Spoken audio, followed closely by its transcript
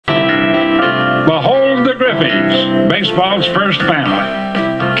Griffeys, baseball's first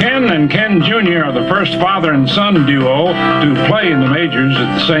family. Ken and Ken Jr. are the first father and son duo to play in the majors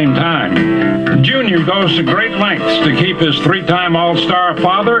at the same time. Jr. goes to great lengths to keep his three-time All-Star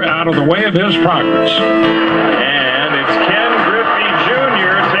father out of the way of his progress. And it's Ken Griffey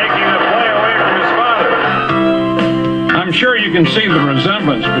Jr. taking the play away from his father. I'm sure you can see the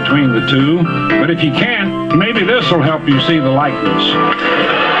resemblance between the two, but if you can't, maybe this will help you see the likeness.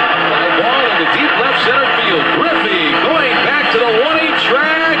 Ball in the deep left center field. Griffey going back to the 1-8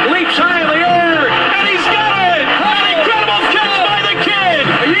 track, leaps high in the air, and he's got it! An incredible catch by the kid!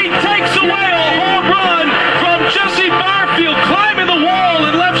 He takes away a home run from Jesse Barfield, climbing the wall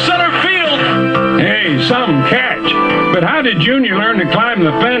in left center field. Hey, some catch. But how did Junior learn to climb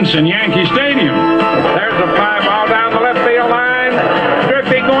the fence in Yankee Stadium? There's a fly ball down the left field line.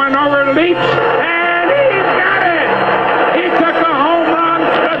 Griffey going over, leaps, and he's got it! He took a home run,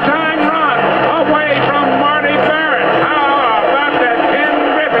 a tying run, away from Marty Barrett. How about that, Ken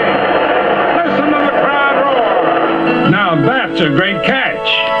Griffey? Listen to the crowd roar. Now that's a great catch,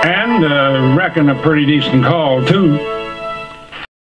 and reckon a pretty decent call, too.